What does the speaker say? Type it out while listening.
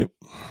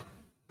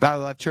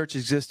Valley Life Church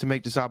exists to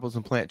make disciples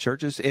and plant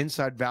churches.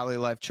 Inside Valley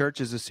Life Church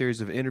is a series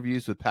of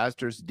interviews with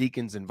pastors,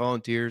 deacons, and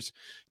volunteers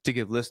to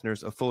give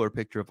listeners a fuller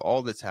picture of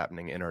all that's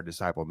happening in our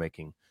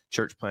disciple-making,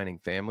 church-planting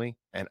family.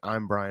 And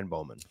I'm Brian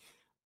Bowman.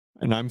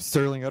 And I'm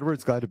Sterling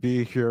Edwards. Glad to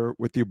be here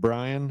with you,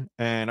 Brian.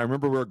 And I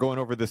remember we were going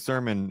over this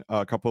sermon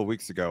a couple of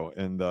weeks ago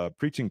in the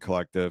preaching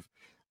collective.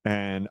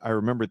 And I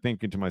remember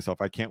thinking to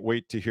myself, I can't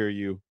wait to hear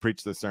you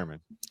preach this sermon.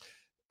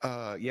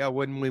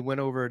 When we went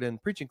over it in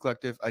preaching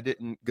collective, I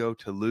didn't go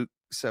to Luke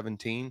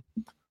 17,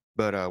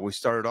 but we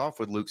started off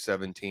with Luke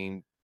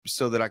 17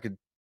 so that I could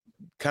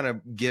kind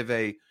of give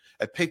a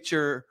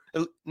picture,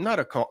 not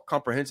a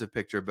comprehensive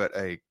picture, but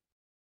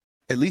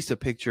at least a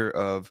picture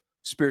of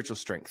spiritual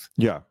strength.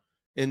 Yeah.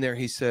 In there,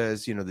 he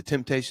says, the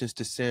temptations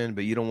to sin,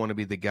 but you don't want to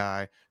be the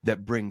guy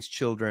that brings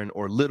children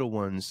or little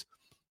ones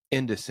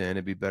into sin.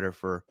 It'd be better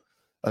for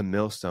a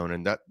millstone.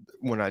 And that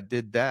when I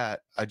did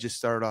that, I just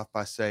started off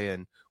by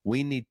saying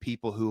we need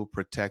people who will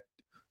protect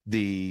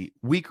the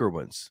weaker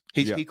ones.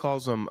 He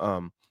calls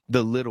them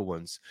the little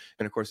ones,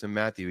 and of course in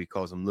Matthew he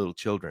calls them little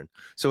children.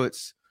 So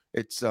it's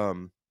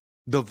the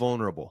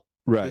vulnerable,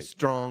 right? The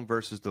strong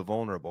versus the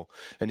vulnerable.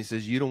 And he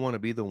says you don't want to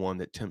be the one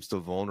that tempts the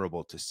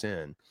vulnerable to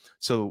sin.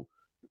 So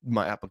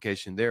my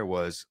application there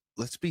was,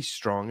 let's be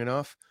strong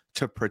enough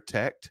to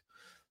protect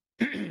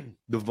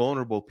the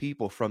vulnerable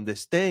people from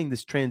this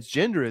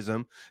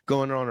transgenderism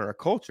going on in our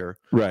culture,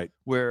 right?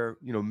 Where,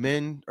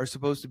 men are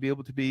supposed to be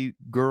able to be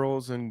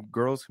girls and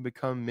girls can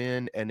become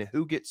men. And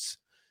who gets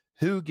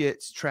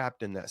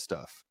trapped in that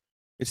stuff?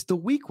 It's the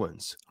weak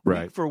ones,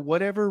 right? Weak for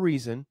whatever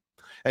reason.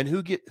 And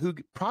who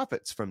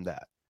profits from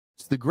that?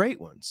 It's the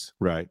great ones,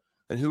 right?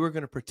 And who are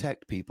going to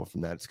protect people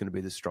from that? It's going to be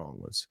the strong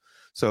ones.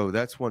 So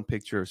that's one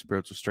picture of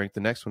spiritual strength.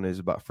 The next one is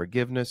about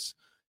forgiveness.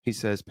 He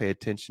says, pay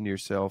attention to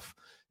yourself.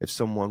 If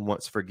someone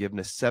wants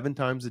forgiveness 7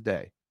 times a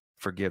day,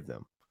 forgive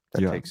them.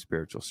 That takes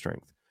spiritual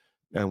strength.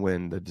 And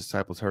when the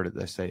disciples heard it,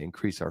 they say,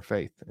 increase our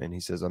faith. And he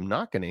says, I'm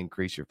not going to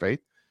increase your faith.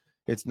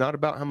 It's not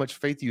about how much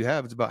faith you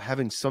have. It's about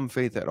having some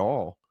faith at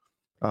all.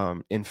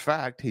 In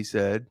fact, he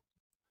said,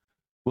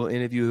 will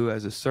any of you who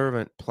has a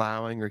servant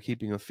plowing or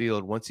keeping a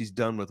field, once he's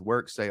done with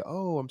work, say,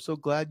 oh, I'm so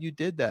glad you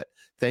did that.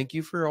 Thank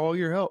you for all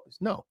your help.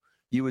 No,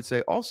 you would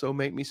say, also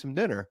make me some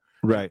dinner.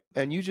 Right.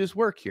 And you just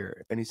work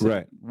here. And he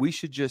said, we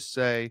should just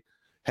say,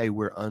 hey,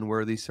 we're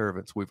unworthy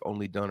servants. We've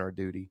only done our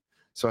duty.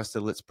 So I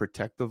said, let's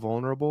protect the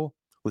vulnerable.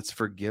 Let's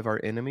forgive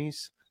our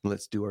enemies. And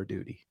let's do our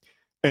duty.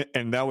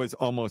 And that was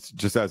almost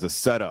just as a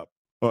setup,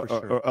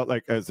 or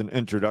like as an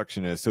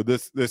introduction is. So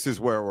this is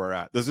where we're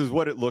at. This is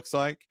what it looks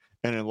like.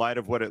 And in light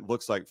of what it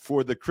looks like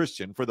for the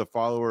Christian, for the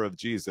follower of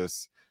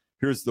Jesus,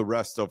 here's the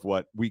rest of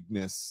what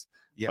weakness.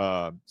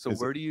 Yeah. So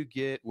where do you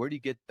get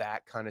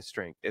that kind of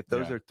strength? If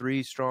those are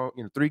 3 strong,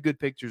 3 good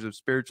pictures of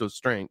spiritual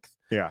strength.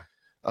 Yeah.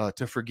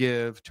 To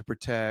forgive, to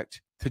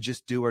protect, to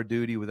just do our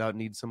duty without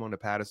needing someone to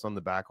pat us on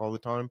the back all the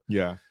time.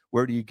 Yeah.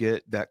 Where do you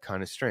get that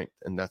kind of strength?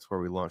 And that's where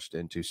we launched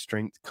into.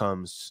 Strength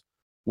comes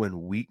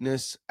when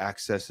weakness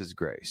accesses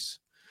grace.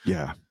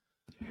 Yeah.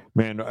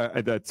 Man,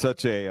 that's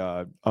such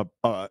I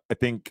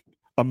think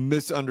a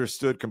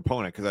misunderstood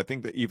component, because I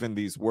think that even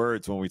these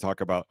words, when we talk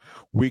about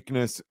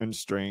weakness and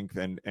strength,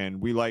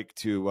 and we like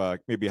to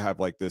maybe have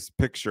like this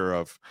picture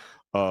of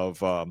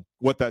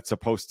what that's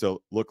supposed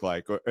to look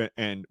like,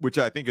 and which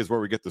I think is where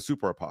we get the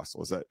super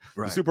apostles. That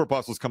the super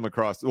apostles come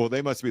across, well,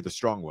 they must be the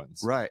strong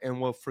ones, right? And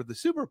well, for the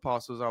super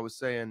apostles, I was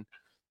saying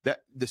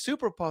that the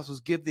super apostles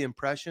give the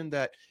impression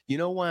that,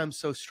 why I'm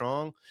so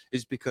strong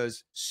is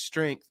because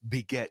strength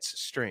begets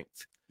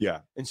strength.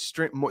 Yeah. And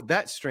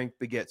that strength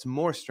begets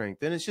more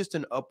strength. And it's just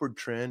an upward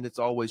trend. It's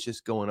always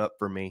just going up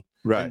for me.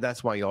 Right. And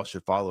that's why y'all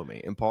should follow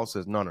me. And Paul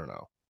says,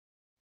 no.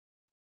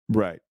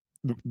 Right.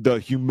 The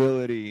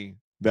humility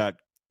that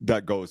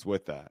goes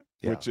with that,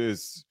 which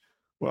is,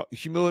 well,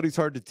 humility is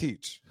hard to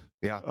teach.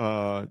 Yeah.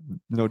 Of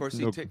course,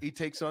 he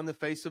takes on the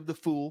face of the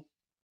fool.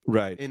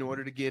 Right. In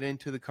order to get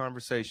into the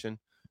conversation.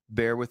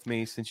 Bear with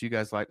me, since you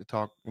guys like to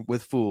talk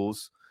with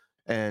fools.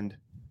 And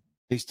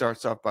he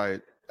starts off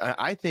by,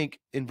 I think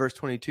in verse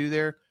 22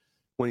 there,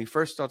 when he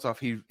first starts off,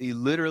 he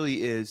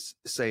literally is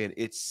saying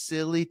it's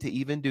silly to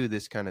even do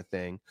this kind of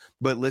thing,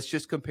 but let's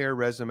just compare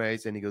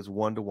resumes. And he goes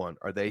 1 to 1.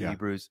 Are they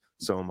Hebrews?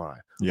 So am I.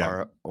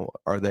 Yeah.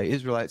 Are they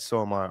Israelites?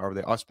 So am I. Are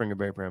they offspring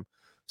of Abraham?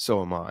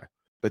 So am I.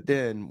 But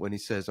then when he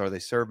says, are they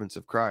servants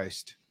of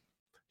Christ?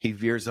 He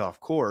veers off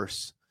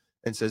course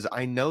and says,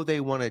 I know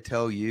they want to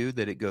tell you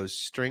that it goes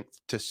strength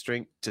to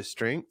strength to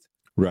strength.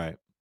 Right.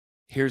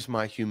 Here's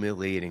my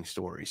humiliating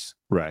stories.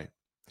 Right.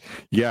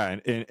 Yeah.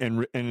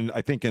 And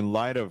I think in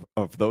light of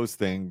those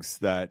things,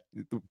 that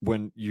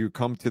when you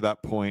come to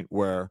that point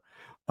where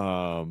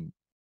Paul,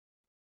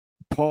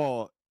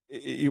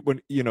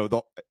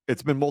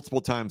 it's been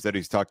multiple times that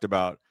he's talked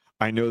about,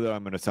 I know that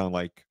I'm going to sound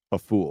like a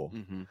fool.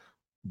 Mm-hmm.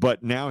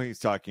 But now he's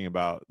talking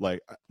about, like,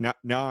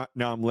 now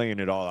I'm laying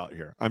it all out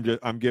here.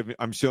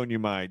 I'm showing you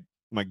my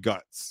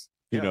guts.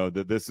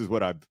 That this is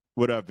what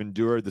I've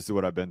endured. This is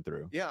what I've been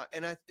through. Yeah,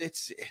 and it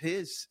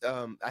is.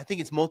 I think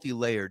it's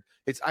multi-layered.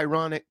 It's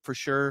ironic for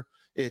sure.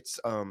 It's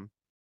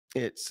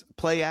it's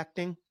play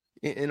acting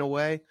in a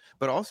way,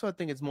 but also I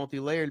think it's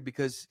multi-layered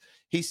because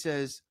he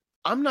says,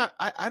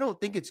 I don't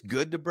think it's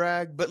good to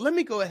brag, but let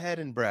me go ahead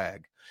and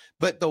brag.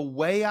 But the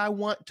way I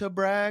want to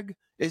brag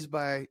is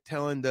by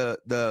telling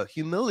the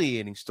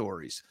humiliating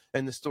stories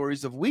and the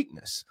stories of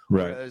weakness.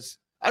 Right. Whereas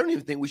I don't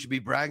even think we should be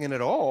bragging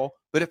at all.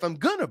 But if I'm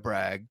gonna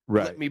brag,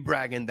 Right. let me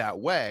brag in that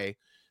way,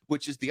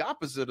 which is the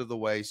opposite of the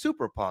way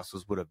super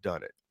apostles would have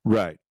done it.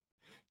 Right.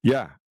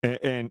 Yeah.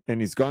 And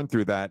he's gone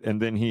through that. And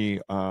then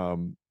he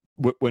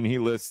when he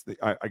lists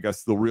I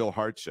guess the real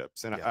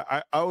hardships. And Yeah.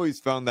 I always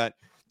found that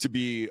to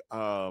be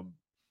I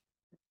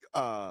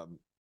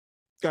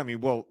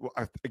mean, well,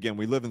 again,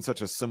 we live in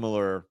such a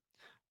similar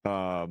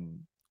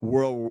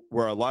world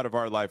where a lot of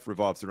our life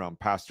revolves around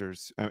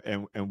pastors,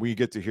 and we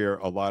get to hear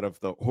a lot of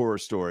the horror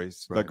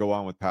stories that Right. go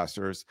on with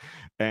pastors,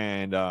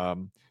 and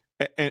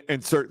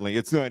certainly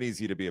it's not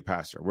easy to be a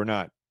pastor. We're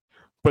not,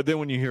 but then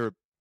when you hear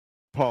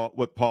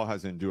what Paul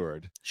has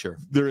endured, Sure.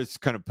 there is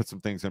kind of put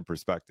some things in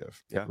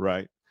perspective. Yeah.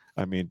 Right.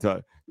 I mean,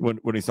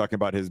 when he's talking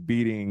about his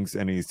beatings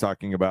and he's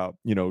talking about,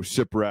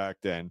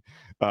 shipwrecked, and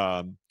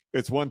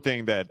it's one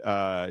thing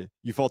that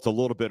you felt a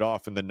little bit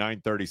off in the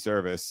 9:30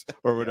 service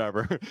or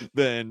whatever,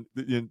 then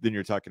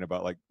you're talking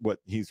about like what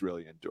he's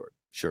really endured.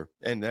 Sure.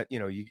 And that,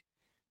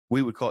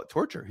 we would call it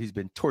torture. He's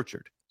been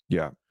tortured.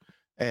 Yeah.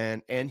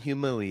 And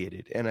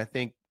humiliated. And I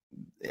think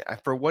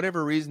for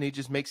whatever reason, he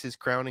just makes his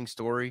crowning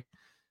story.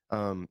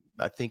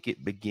 I think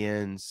it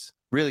begins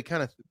really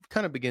kind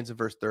of begins in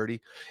verse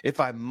 30. If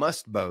I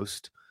must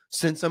boast,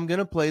 since I'm going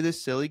to play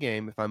this silly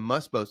game, if I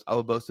must boast, I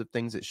will boast of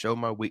things that show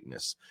my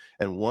weakness.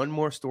 And one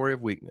more story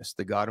of weakness.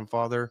 The God and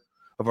Father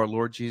of our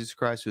Lord Jesus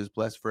Christ, who is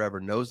blessed forever,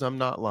 knows I'm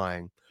not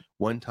lying.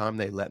 One time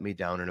they let me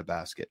down in a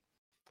basket.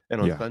 And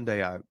on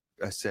Sunday, I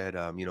said,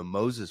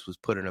 Moses was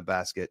put in a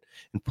basket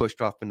and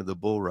pushed off into the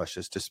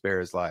bulrushes to spare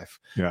his life.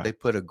 Yeah. They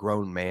put a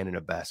grown man in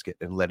a basket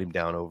and let him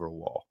down over a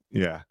wall.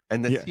 Yeah.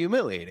 And that's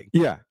humiliating.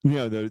 Yeah.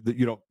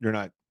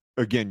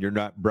 You're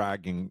not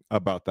bragging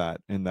about that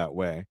in that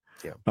way.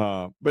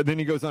 Yeah. But then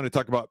he goes on to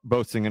talk about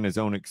boasting in his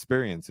own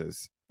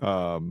experiences.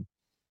 You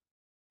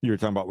were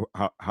talking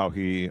about how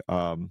he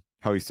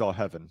saw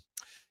heaven.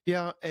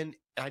 Yeah. And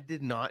I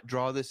did not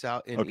draw this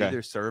out in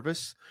either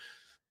service,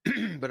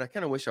 but I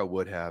kind of wish I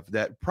would have.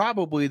 That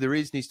probably the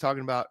reason he's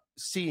talking about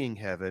seeing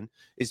heaven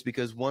is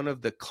because one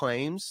of the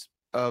claims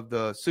of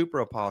the super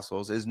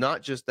apostles is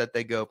not just that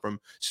they go from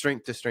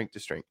strength to strength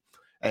to strength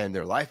and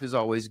their life is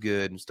always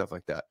good and stuff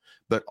like that,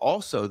 but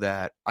also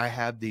that I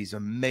have these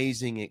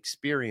amazing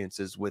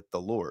experiences with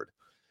the Lord.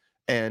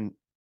 And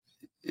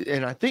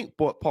I think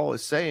what Paul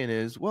is saying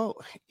is, well,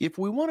 if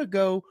we want to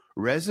go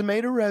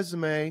resume to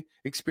resume,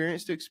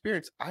 experience to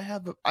experience,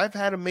 I've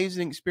had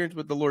amazing experience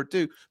with the Lord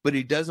too, but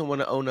he doesn't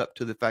want to own up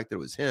to the fact that it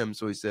was him.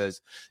 So he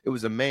says it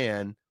was a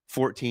man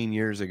 14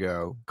 years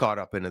ago caught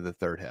up into the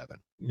third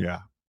heaven. Yeah.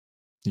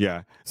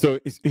 Yeah.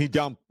 So he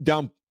down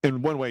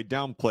in one way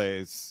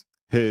downplays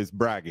his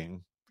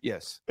bragging.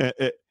 Yes.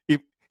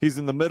 He's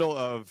in the middle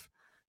of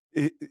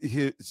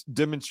his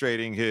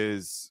demonstrating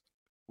his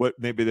what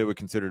maybe they would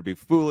consider to be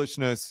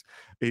foolishness.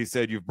 He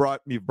said, you've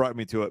brought me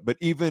to it. But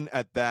even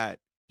at that,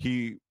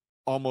 he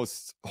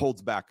almost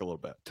holds back a little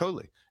bit.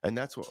 Totally. And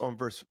that's what on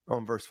verse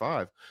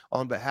 5,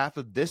 on behalf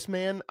of this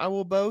man, I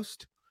will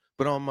boast,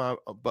 but on my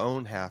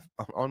own behalf,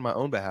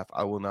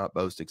 I will not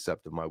boast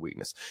except of my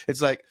weakness.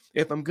 It's like,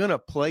 if I'm going to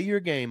play your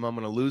game, I'm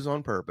going to lose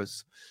on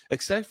purpose,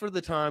 except for the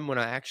time when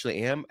I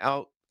actually am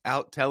out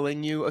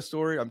telling you a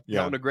story. I'm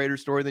telling a greater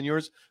story than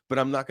yours, but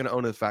I'm not going to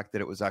own the fact that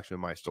it was actually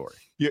my story.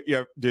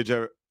 Yeah. Did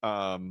you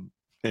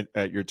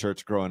at your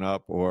church growing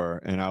up or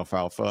in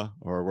Alfalfa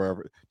or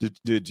wherever,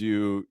 did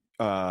you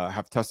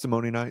have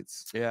testimony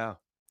nights? Yeah,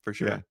 for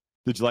sure. Yeah.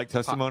 Did you like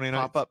testimony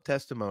nights? Pop-up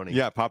testimony.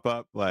 Yeah, pop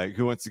up. Like,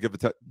 who wants to give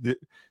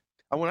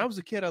when I was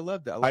a kid, I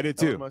loved that. I did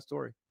too. My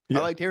story. Yeah.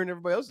 I liked hearing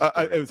everybody else's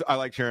story. I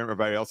liked hearing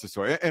everybody else's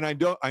story. And I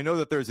know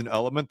that there's an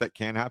element that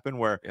can happen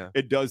where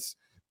it does.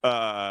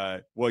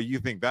 Well, you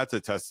think that's a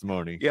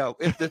testimony? Yeah.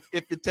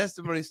 If the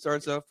testimony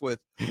starts off with,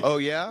 "Oh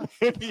yeah,"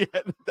 yeah,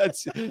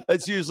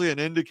 that's usually an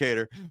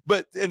indicator.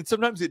 And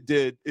sometimes it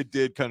did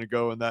kind of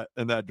go in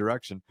that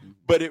direction.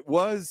 But it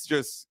was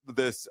just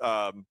this.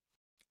 I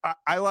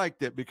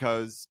liked it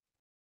because.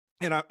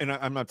 And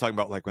I'm not talking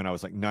about like when I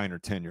was like 9 or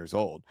 10 years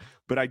old,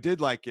 but I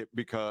did like it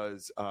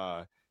because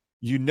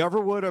you never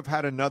would have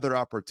had another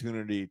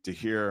opportunity to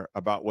hear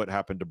about what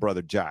happened to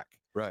Brother Jack.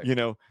 Right.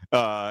 And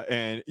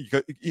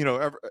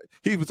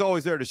he was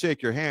always there to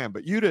shake your hand,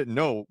 but you didn't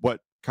know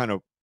what kind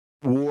of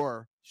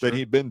war that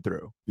he'd been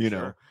through,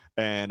 know.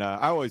 And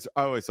I always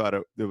thought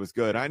it was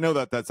good. I know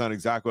that that's not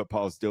exactly what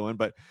Paul's doing,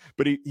 but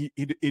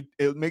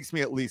it makes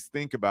me at least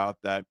think about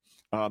that.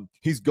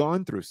 He's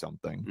gone through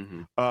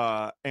something,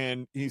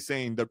 and he's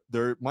saying that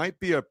there might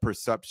be a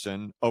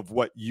perception of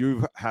what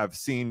you have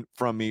seen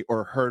from me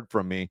or heard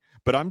from me,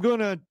 but I'm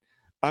gonna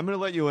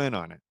let you in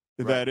on it.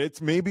 Right. That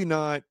it's maybe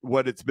not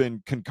what it's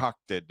been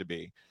concocted to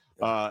be,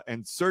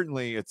 and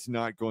certainly it's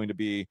not going to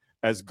be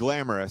as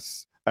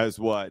glamorous as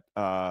what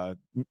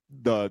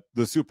the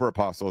super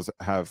apostles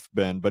have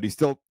been. But he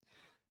still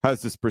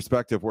has this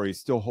perspective where he's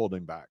still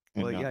holding back.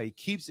 And Well, yeah, he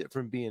keeps it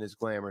from being as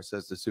glamorous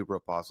as the super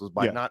apostles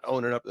by not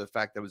owning up to the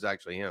fact that it was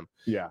actually him.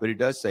 Yeah. But he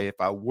does say, if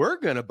I were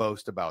going to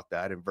boast about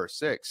that in verse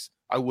 6,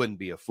 I wouldn't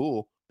be a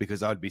fool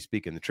because I'd be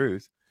speaking the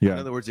truth. Yeah. In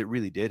other words, it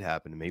really did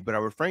happen to me, but I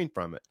refrain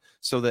from it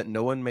so that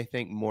no one may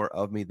think more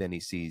of me than he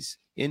sees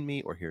in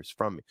me or hears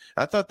from me.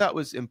 I thought that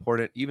was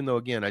important, even though,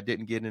 again, I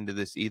didn't get into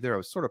this either. I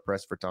was sort of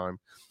pressed for time.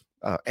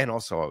 And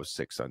also I was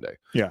sick Sunday.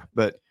 Yeah.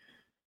 But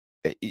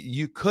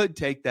you could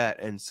take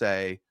that and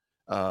say,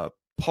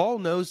 Paul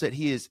knows that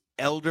he is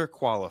elder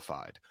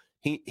qualified.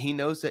 He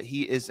knows that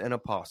he is an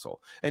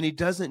apostle, and he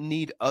doesn't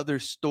need other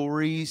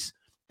stories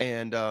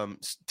and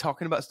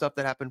talking about stuff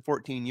that happened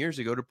 14 years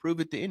ago to prove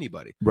it to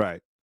anybody.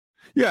 Right.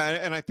 Yeah,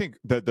 and I think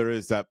that there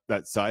is that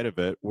side of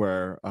it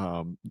where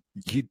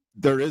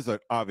there is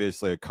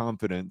obviously a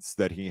confidence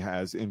that he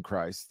has in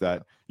Christ,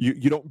 that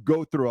you don't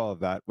go through all of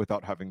that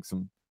without having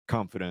some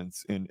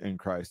confidence in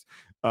Christ.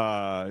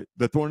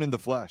 The thorn in the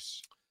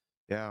flesh.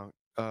 Yeah,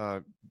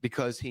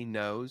 because he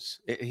knows,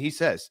 he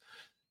says,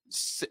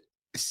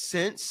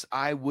 since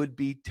I would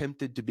be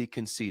tempted to be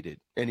conceited,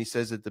 and he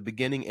says at the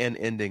beginning and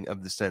ending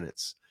of the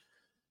sentence,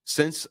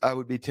 since I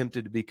would be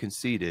tempted to be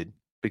conceited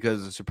because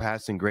of the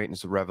surpassing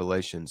greatness of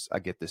revelations, I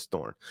get this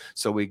thorn.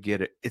 So we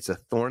get it. It's a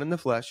thorn in the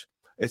flesh.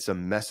 It's a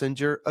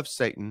messenger of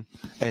Satan,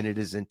 and it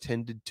is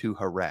intended to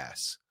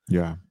harass.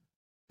 Yeah.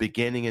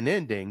 Beginning and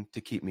ending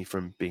to keep me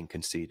from being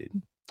conceited.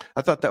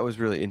 I thought that was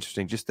really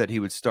interesting, just that he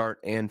would start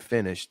and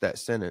finish that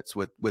sentence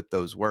with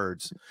those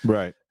words.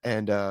 Right.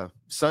 And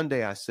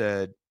Sunday I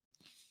said,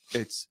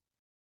 its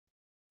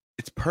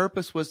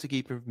purpose was to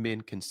keep him from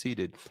being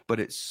conceited, but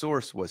its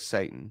source was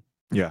Satan.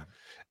 Yeah.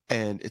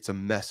 And it's a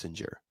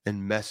messenger,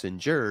 and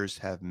messengers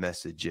have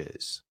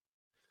messages.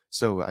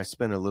 So I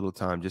spent a little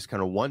time just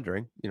kind of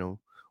wondering,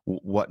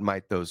 what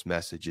might those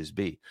messages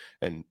be?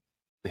 And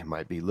it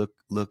might be,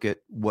 look at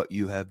what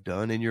you have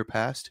done in your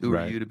past. Who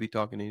are you to be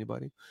talking to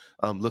anybody?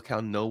 Look how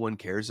no one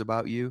cares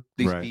about you.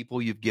 These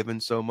people you've given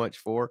so much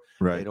for,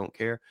 they don't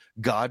care.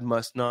 God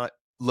must not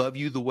love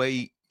you the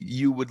way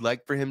you would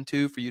like for him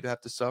to, for you to have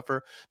to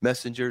suffer.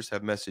 Messengers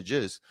have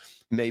messages.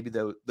 Maybe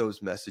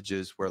those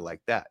messages were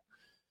like that.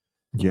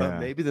 Yeah.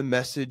 Maybe the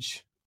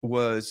message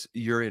was,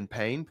 you're in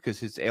pain, because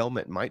his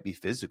ailment might be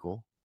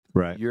physical.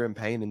 Right. You're in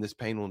pain, and this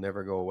pain will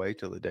never go away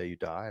till the day you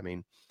die. I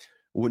mean,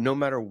 no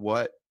matter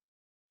what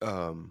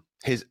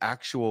his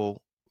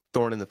actual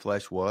thorn in the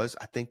flesh was,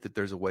 I think that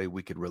there's a way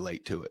we could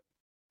relate to it.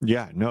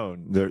 Yeah, no,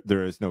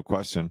 there is no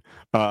question.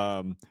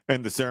 And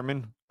the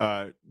sermon,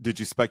 did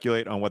you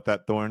speculate on what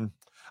that thorn?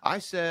 I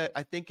said,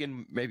 I think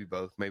in maybe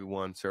both, maybe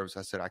one service,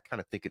 I said, I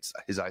kind of think it's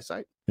his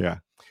eyesight. Yeah.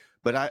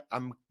 But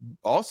I'm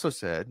also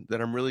said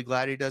that I'm really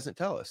glad he doesn't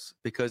tell us,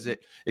 because it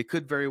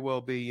could very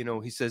well be,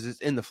 he says it's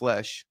in the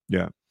flesh.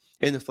 Yeah.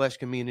 In the flesh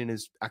can mean in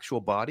his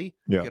actual body.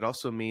 Yeah. It could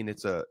also mean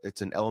it's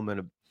an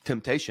element of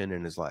temptation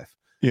in his life.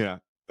 Yeah.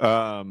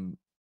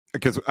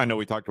 Because I know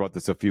we talked about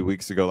this a few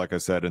weeks ago, like I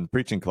said, in the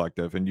preaching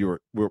collective, and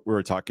we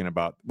were talking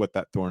about what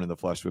that thorn in the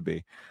flesh would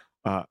be.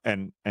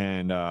 And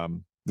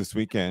this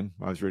weekend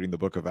I was reading the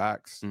book of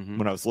Acts.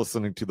 When I was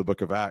listening to the book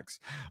of Acts,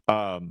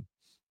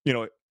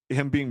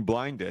 him being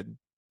blinded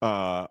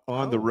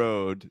on the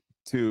road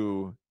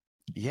to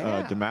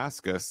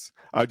Damascus,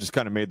 I just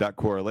kind of made that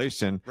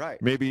correlation.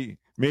 Right. Maybe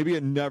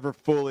it never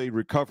fully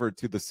recovered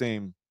to the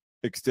same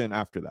extent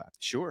after that.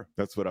 Sure.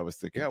 That's what I was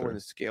thinking. Yeah, when the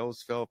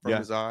scales fell from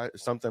his eye,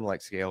 something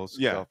like scales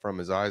fell from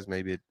his eyes,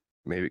 maybe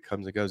it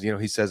comes and goes.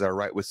 He says, I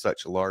write with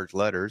such large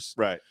letters.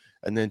 Right.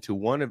 And then to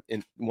one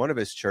of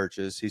his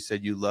churches, he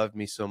said, you love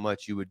me so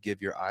much you would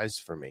give your eyes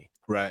for me.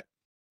 Right.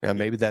 Now,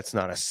 maybe that's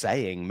not a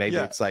saying. Maybe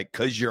it's like,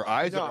 because your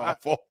eyes are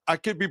awful. I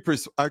could be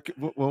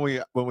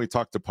when we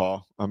talk to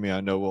Paul. I mean,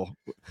 I know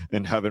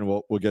in heaven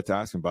we'll get to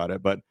ask him about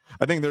it, but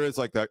I think there is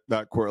like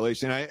that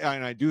correlation.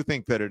 I do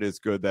think that it is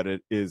good that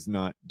it is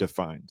not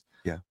defined.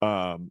 Yeah.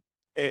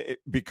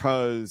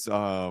 Because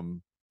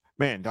man,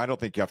 I don't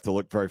think you have to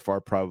look very far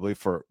probably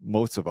for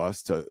most of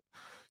us to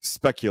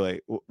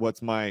speculate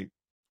what's my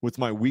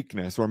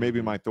weakness, or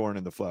maybe my thorn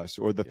in the flesh,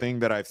 or the thing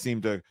that I've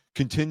seemed to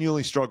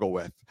continually struggle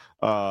with.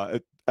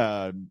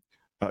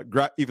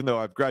 Even though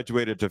I've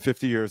graduated to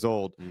 50 years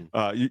old,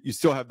 you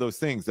still have those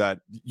things that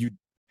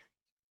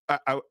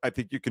I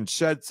think you can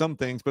shed some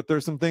things, but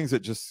there's some things that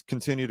just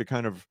continue to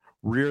kind of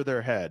rear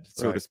their head,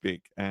 so to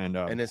speak. And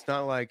it's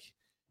not like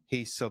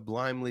he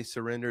sublimely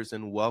surrenders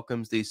and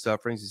welcomes these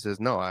sufferings. He says,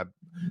 no,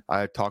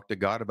 I talked to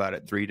God about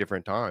it 3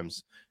 different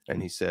times,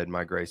 and he said,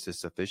 my grace is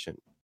sufficient.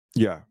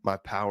 Yeah. My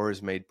power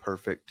is made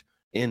perfect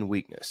in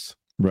weakness.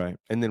 Right.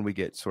 And then we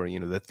get sort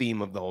of, the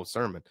theme of the whole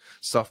sermon,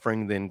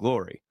 suffering, then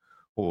glory,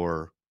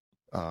 or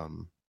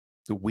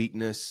the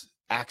weakness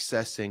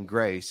accessing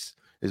grace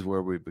is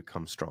where we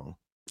become strong.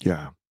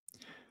 Yeah.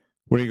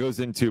 When he goes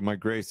into, my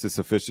grace is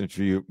sufficient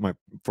for you,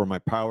 for my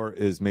power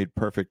is made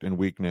perfect in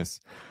weakness.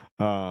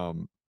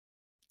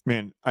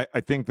 Man,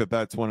 I think that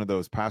that's one of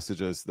those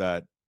passages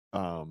that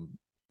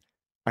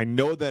I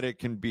know that it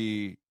can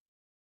be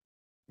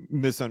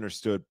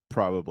misunderstood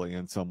probably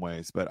in some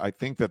ways, but I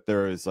think that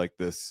there is like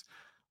this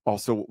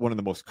also one of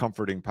the most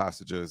comforting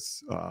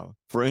passages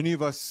for any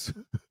of us,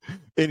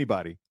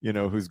 anybody,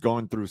 who's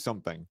going through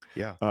something,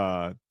 Yeah.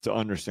 to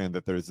understand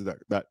that there's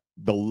that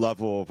the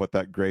level of what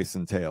that grace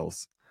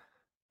entails.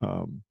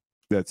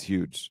 That's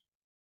huge.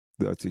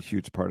 That's a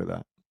huge part of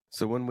that.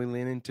 So when we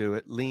lean into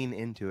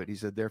it, he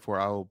said, therefore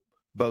I will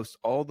boast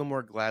all the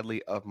more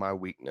gladly of my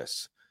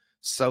weakness,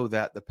 so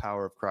that the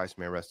power of Christ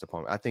may rest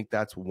upon me. I think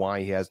that's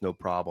why he has no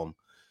problem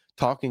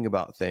talking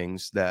about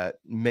things that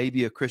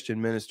maybe a Christian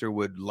minister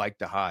would like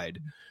to hide,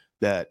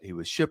 that he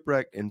was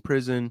shipwrecked, in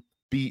prison,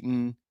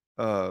 beaten,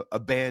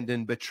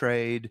 abandoned,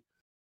 betrayed,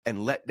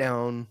 and let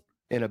down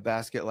in a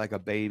basket like a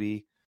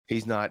baby.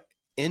 He's not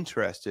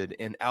interested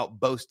in out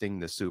boasting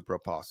the super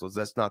apostles.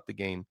 That's not the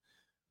game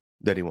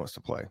that he wants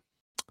to play.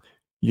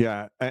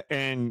 Yeah,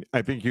 and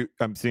I think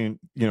I'm seeing,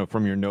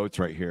 from your notes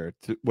right here,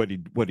 what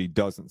he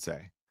doesn't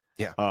say.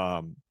 Yeah.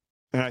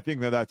 And I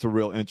think that's a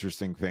real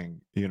interesting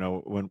thing,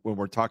 when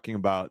we're talking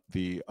about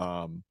the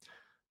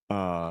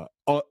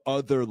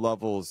other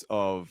levels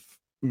of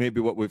maybe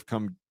what we've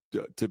come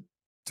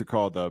to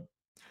call the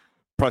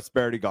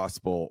prosperity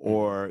gospel,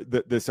 or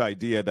this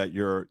idea that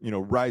you're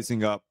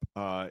rising up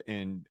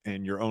in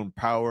your own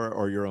power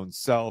or your own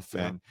self,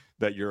 and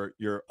that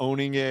you're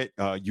owning it,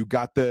 you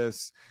got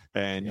this,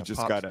 and you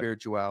just got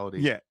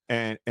spirituality. Yeah,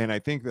 and I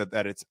think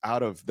that it's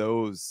out of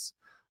those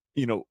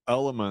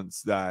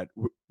elements that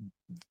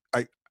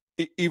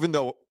even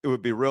though it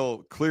would be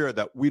real clear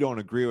that we don't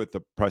agree with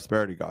the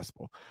prosperity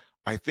gospel,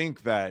 I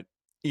think that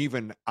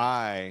even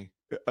I,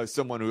 as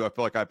someone who I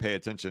feel like I pay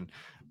attention,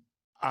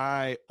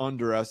 I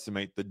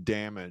underestimate the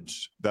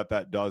damage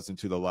that does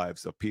into the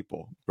lives of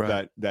people.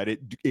 Right. That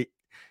it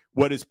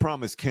what is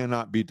promised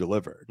cannot be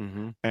delivered.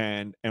 Mm-hmm.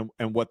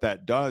 And what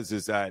that does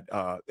is that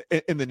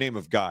in the name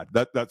of God,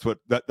 that's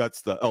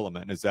the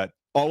element, is that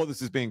all of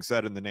this is being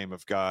said in the name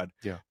of God.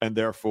 Yeah. And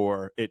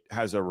therefore it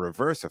has a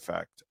reverse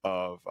effect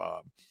of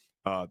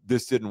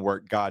this didn't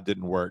work, God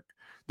didn't work,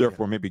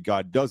 therefore maybe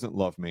God doesn't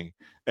love me.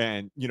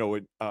 And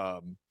you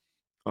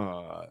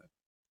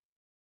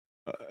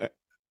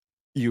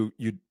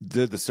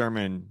did the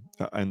sermon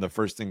in the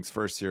First Things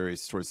First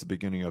series towards the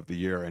beginning of the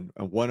year, and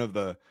one of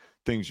the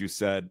things you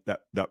said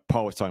that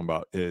Paul was talking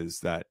about is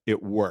that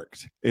it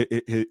worked.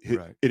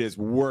 It has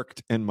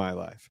worked in my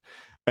life.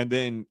 And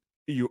then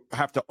you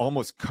have to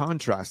almost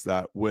contrast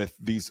that with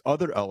these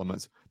other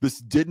elements. This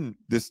didn't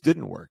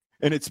work,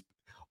 and it's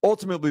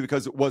ultimately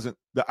because it wasn't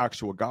the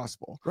actual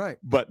gospel. Right.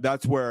 But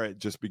that's where it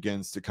just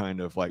begins to kind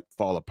of like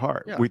fall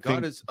apart. Yeah,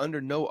 God is under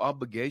no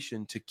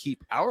obligation to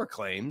keep our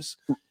claims.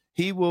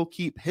 He will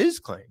keep his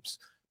claims.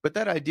 But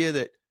that idea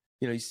that,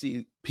 you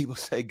see people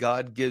say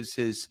God gives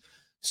his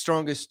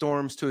strongest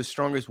storms to his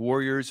strongest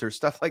warriors, or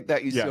stuff like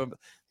that.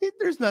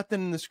 There's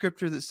nothing in the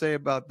scripture that say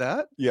about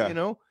that.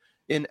 Yeah.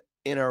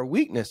 In our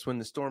weakness, when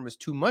the storm is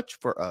too much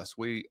for us,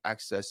 we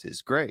access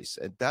his grace,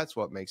 and that's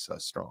what makes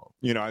us strong.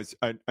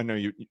 I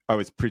know I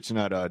was preaching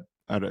at a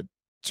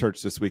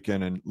church this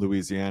weekend in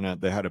Louisiana.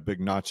 They had a big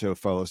nacho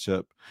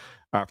fellowship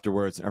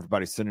afterwards, and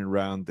everybody's sitting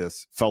around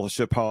this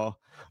fellowship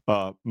hall,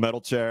 metal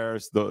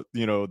chairs, the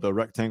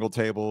rectangle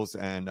tables,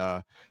 and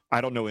I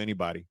don't know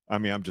anybody. I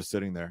mean, I'm just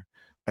sitting there,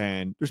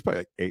 and there's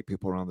probably like 8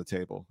 people around the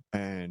table,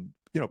 and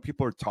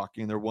people are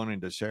talking, they're wanting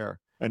to share,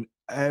 and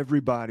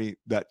everybody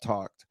that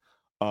talked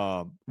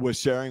was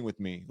sharing with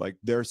me like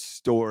their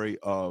story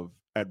of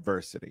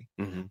adversity.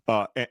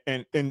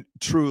 Mm-hmm. And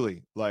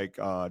truly, like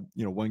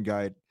one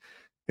guy,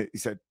 he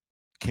said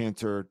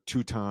cancer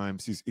 2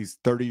 times. He's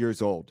 30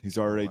 years old. He's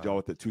already dealt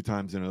with it 2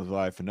 times in his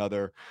life.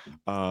 Another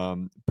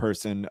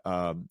person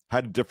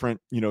had a different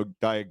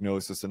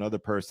diagnosis. Another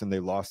person, they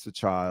lost a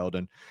child.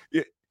 And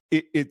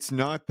it's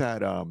not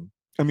that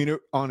I mean,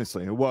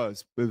 honestly, it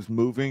was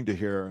moving to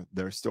hear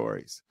their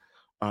stories.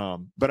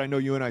 But I know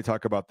you and I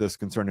talk about this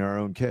concerning our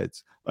own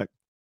kids. Like,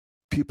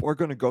 people are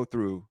going to go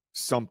through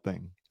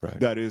something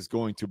that is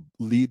going to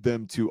lead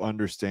them to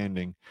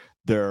understanding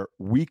their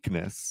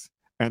weakness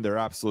and their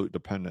absolute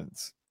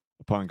dependence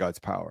upon God's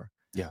power.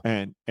 Yeah.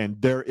 And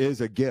there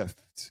is a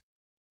gift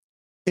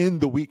in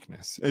the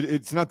weakness.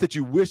 It's not that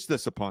you wish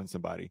this upon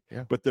somebody,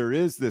 but there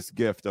is this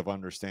gift of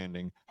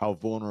understanding how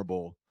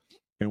vulnerable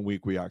and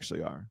weak we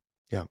actually are.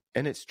 Yeah.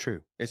 And it's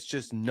true. It's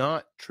just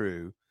not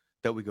true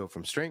that we go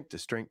from strength to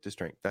strength to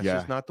strength. That's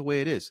just not the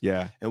way it is.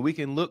 Yeah. And we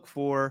can look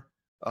for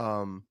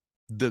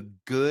the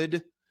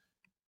good.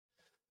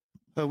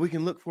 We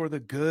can look for the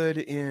good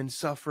in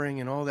suffering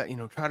and all that,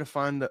 try to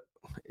find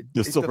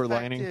the silver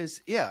lining.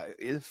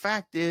 The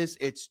fact is,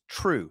 it's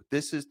true.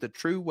 This is the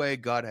true way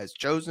God has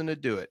chosen to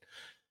do it.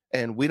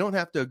 And we don't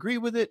have to agree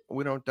with it.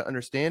 We don't have to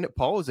understand it.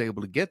 Paul is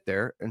able to get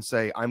there and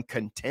say, I'm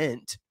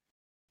content.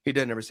 He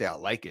doesn't ever say I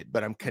like it,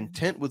 but I'm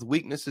content with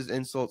weaknesses,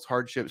 insults,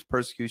 hardships,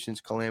 persecutions,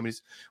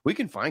 calamities. We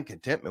can find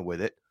contentment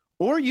with it,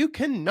 or you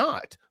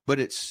cannot, but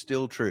it's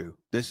still true.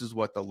 This is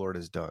what the Lord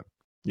has done.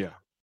 Yeah.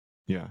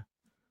 Yeah.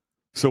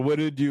 So what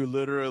did you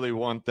literally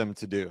want them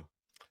to do?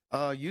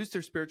 Use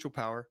their spiritual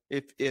power.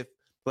 If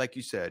like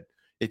you said,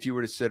 if you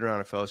were to sit around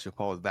a fellowship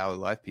hall with Valley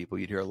Life people,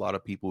 you'd hear a lot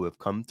of people who have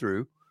come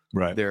through.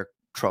 Right. They're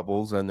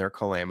troubles and their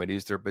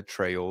calamities, their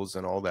betrayals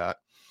and all that,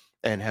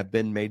 and have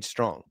been made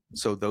strong.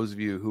 So those of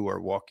you who are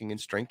walking in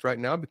strength right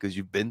now because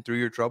you've been through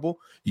your trouble,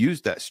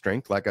 use that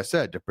strength, like I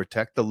said, to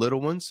protect the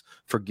little ones,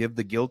 forgive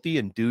the guilty,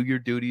 and do your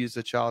duty as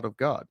a child of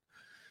God.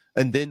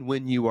 And then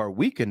when you are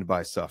weakened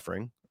by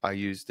suffering, I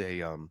used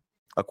a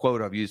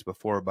quote I've used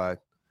before by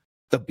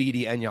the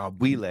Bidi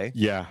Anyabwile.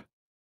 Yeah.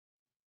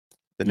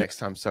 The next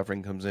time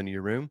suffering comes into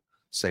your room,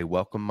 say,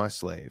 "Welcome, my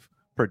slave.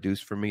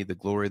 Produce for me the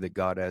glory that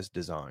God has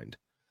designed."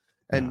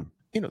 And,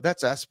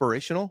 that's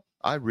aspirational.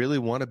 I really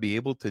want to be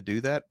able to do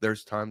that.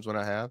 There's times when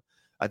I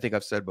think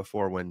I've said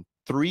before, when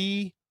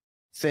 3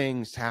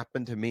 things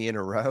happen to me in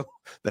a row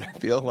that I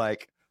feel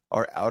like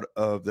are out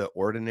of the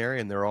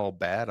ordinary and they're all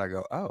bad, I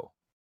go, oh,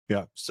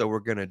 yeah. So we're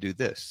going to do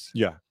this.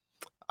 Yeah.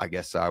 I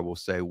guess I will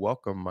say,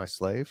 "Welcome, my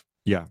slave.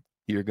 Yeah.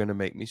 You're going to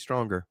make me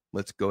stronger.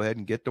 Let's go ahead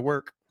and get to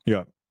work."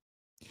 Yeah.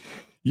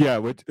 Yeah.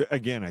 Which,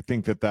 again, I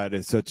think that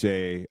is such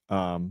a,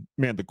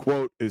 man, the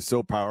quote is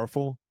so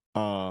powerful.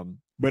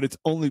 But it's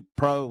only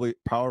probably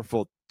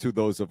powerful to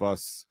those of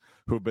us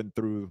who've been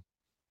through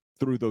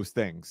those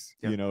things,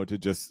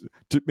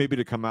 to maybe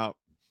to come out,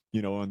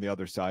 on the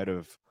other side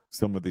of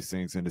some of these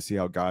things and to see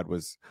how God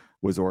was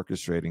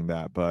orchestrating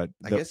that. But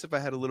I guess if I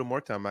had a little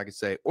more time, I could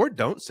say, or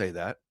don't say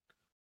that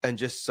and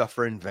just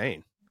suffer in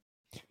vain.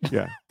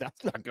 Yeah.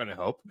 That's not going to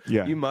help.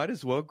 Yeah. You might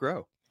as well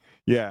grow.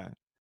 Yeah.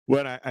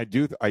 Well, I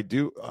do,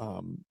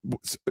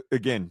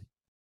 again,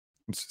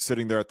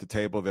 sitting there at the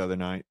table the other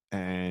night,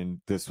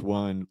 and this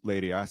one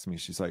lady asked me,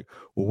 she's like,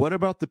 "Well, what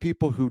about the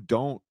people who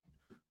don't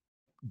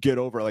get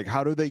over, like,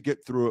 how do they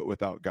get through it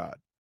without God?"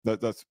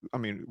 That's,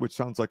 which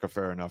sounds like a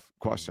fair enough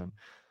question.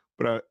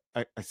 But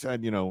I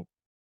said,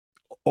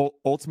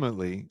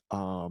 ultimately,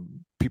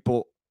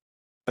 people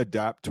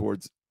adapt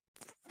towards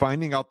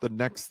finding out the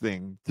next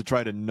thing to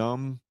try to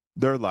numb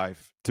their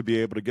life to be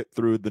able to get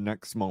through the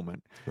next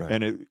moment. Right.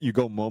 And you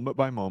go moment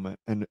by moment,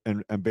 and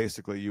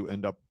basically you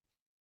end up,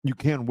 you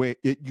can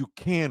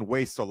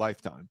waste a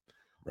lifetime,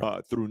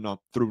 Right. through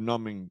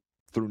numbing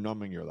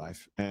your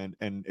life, and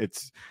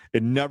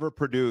it never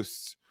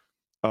produced.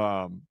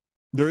 There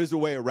is a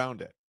way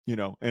around it,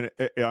 and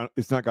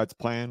it's not God's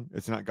plan,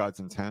 it's not God's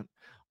intent,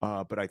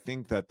 but I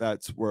think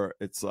that's where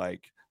it's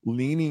like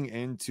leaning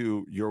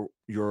into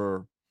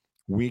your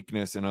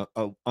weakness and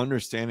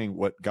understanding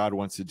what God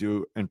wants to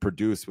do and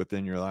produce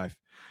within your life.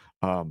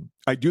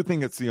 I do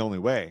think it's the only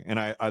way. And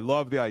I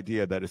love the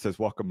idea that it says,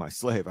 "Welcome, my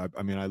slave." I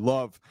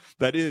love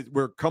that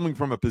we're coming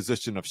from a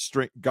position of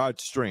strength,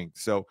 God's strength.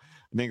 So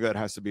I think that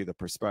has to be the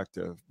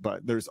perspective.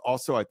 But there's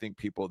also, I think,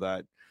 people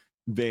that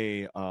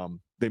they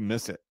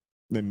miss it.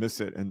 They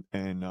miss it. And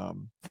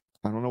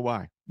I don't know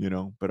why,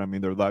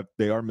 but their life,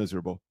 they are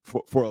miserable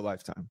for a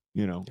lifetime,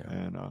 Yeah.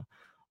 and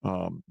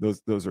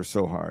those are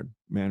so hard,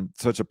 man.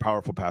 Such a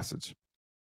powerful passage.